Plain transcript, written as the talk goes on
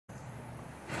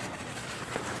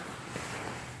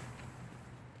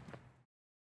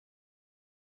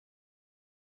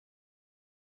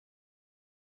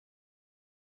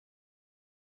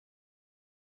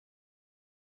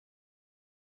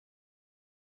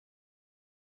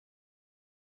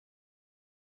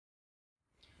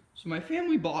So my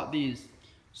family bought these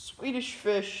Swedish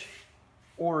fish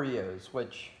Oreos,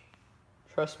 which,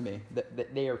 trust me,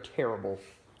 they are terrible.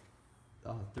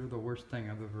 They're the worst thing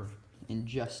I've ever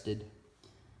ingested.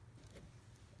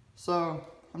 So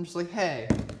I'm just like, hey,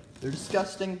 they're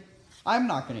disgusting. I'm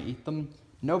not gonna eat them.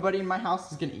 Nobody in my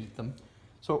house is gonna eat them.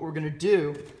 So what we're gonna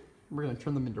do, we're gonna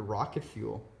turn them into rocket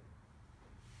fuel.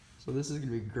 So this is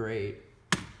gonna be great.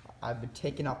 I've been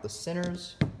taking out the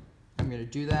centers. I'm gonna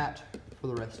do that for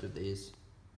the rest of these.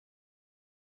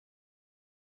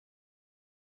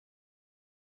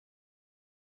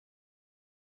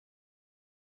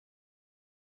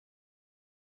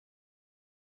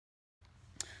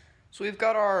 So we've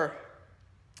got our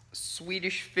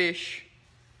Swedish fish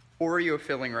Oreo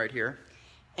filling right here.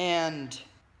 And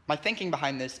my thinking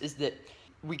behind this is that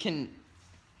we can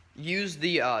use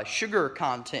the sugar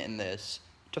content in this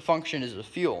to function as a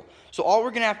fuel. So all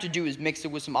we're gonna have to do is mix it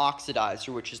with some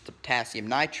oxidizer, which is the potassium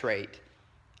nitrate,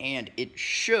 and it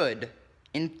should,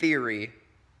 in theory,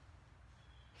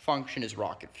 function as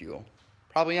rocket fuel.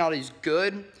 Probably not as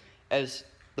good as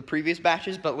the previous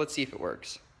batches, but let's see if it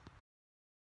works.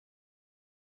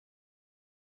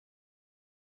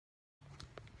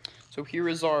 So here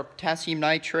is our potassium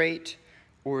nitrate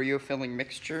Oreo filling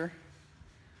mixture.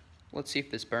 Let's see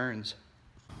if this burns.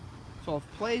 So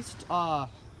I've placed our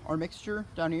mixture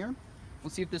down here.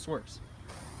 Let's see if this works.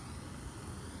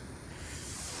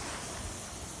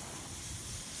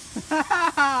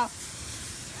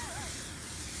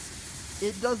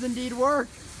 It does indeed work.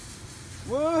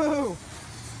 Whoa!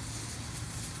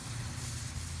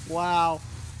 Wow.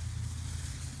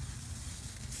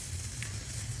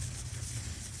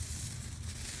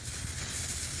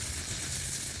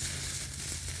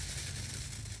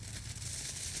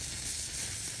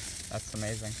 That's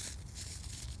amazing.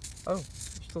 Oh,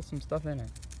 there's still some stuff in it.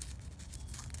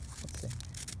 Let's see.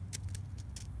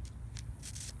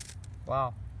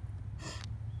 Wow.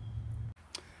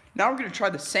 Now we're gonna try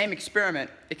the same experiment,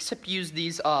 except use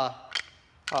these,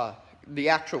 the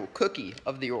actual cookie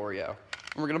of the Oreo.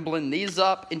 And we're gonna blend these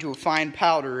up into a fine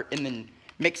powder and then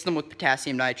mix them with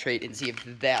potassium nitrate and see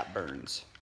if that burns.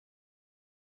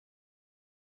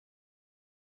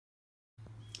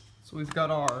 So we've got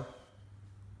our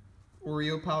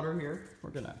Oreo powder here. We're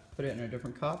gonna put it in a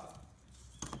different cup.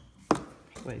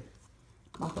 Wait,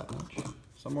 not that much.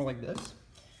 Somewhere like this.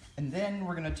 And then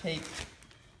we're gonna take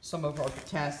some of our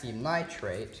potassium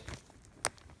nitrate.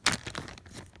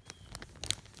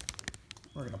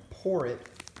 We're gonna pour it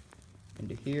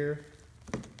into here.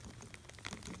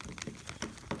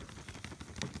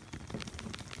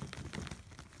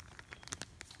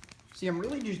 See, I'm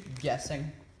really just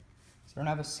guessing, so I don't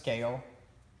have a scale.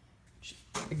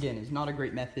 Again, is not a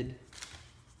great method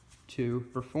to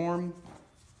perform,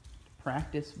 to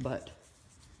practice, but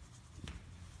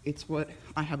it's what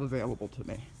I have available to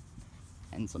me.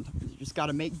 And sometimes you just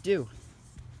gotta make do.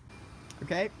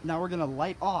 Okay, now we're gonna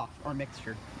light off our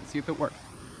mixture. Let's see if it works.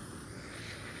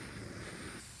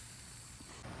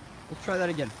 Let's try that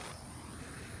again.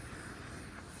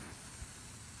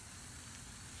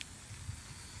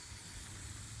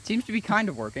 Seems to be kind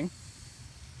of working.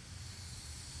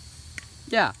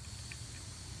 Yeah.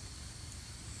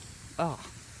 Oh,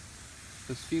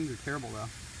 those fumes are terrible though.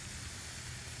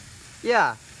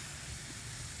 Yeah.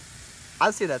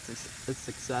 I'd say that's a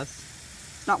success.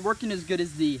 It's not working as good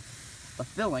as the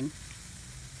filling,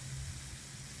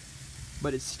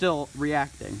 but it's still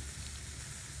reacting.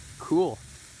 Cool.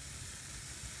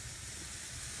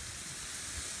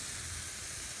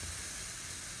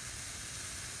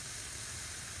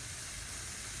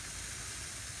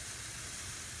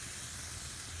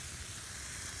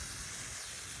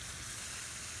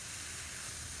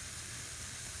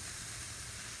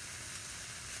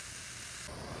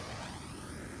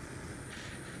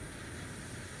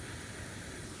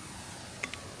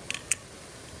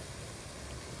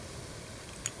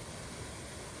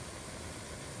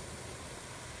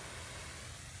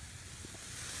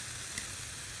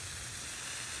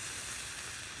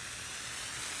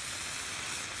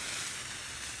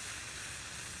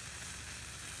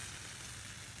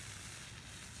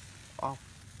 Wow.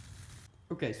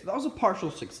 Okay, so that was a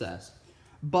partial success,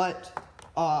 but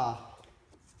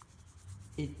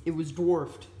it was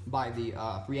dwarfed by the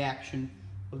reaction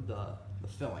of the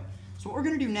filling. So what we're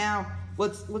gonna do now,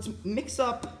 let's mix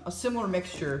up a similar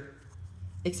mixture,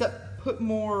 except put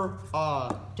more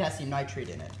potassium nitrate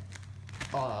in it.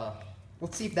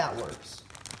 Let's see if that works.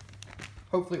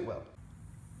 Hopefully it will.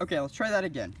 Okay, let's try that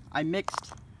again. I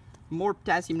mixed more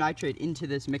potassium nitrate into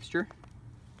this mixture.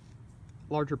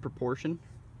 Larger proportion.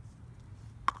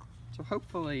 So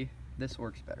hopefully this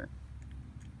works better.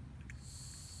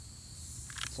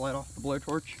 Slide off the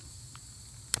blowtorch.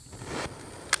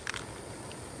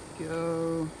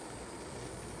 Go.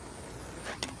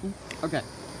 Okay,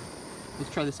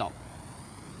 let's try this out.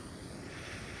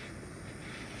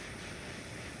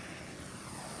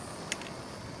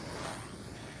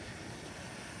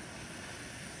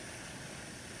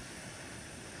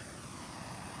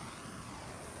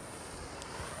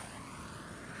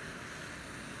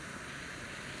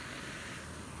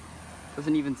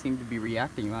 Doesn't even seem to be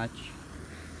reacting much.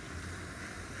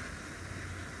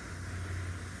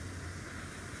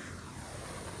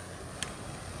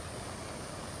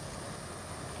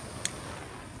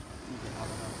 Get out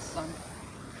of the sun.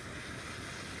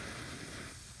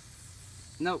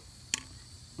 Nope.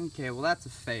 Okay, well that's a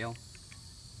fail.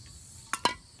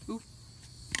 Ooh.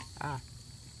 Ah.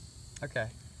 Okay.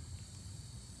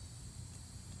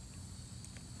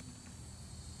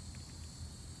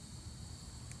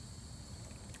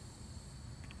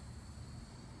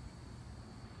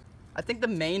 I think the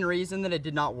main reason that it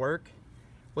did not work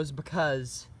was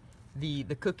because the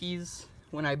cookies,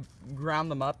 when I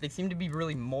ground them up, they seemed to be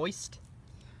really moist.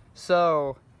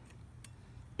 So,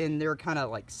 and they're kind of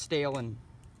like stale and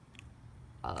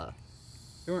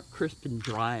they weren't crisp and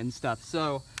dry and stuff.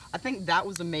 So I think that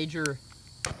was a major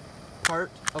part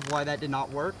of why that did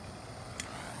not work.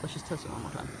 Let's just test it one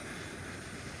more time.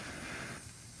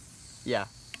 Yeah.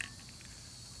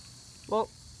 Well,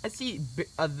 I see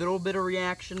a little bit of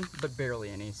reaction, but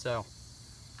barely any, so.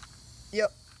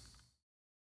 Yep.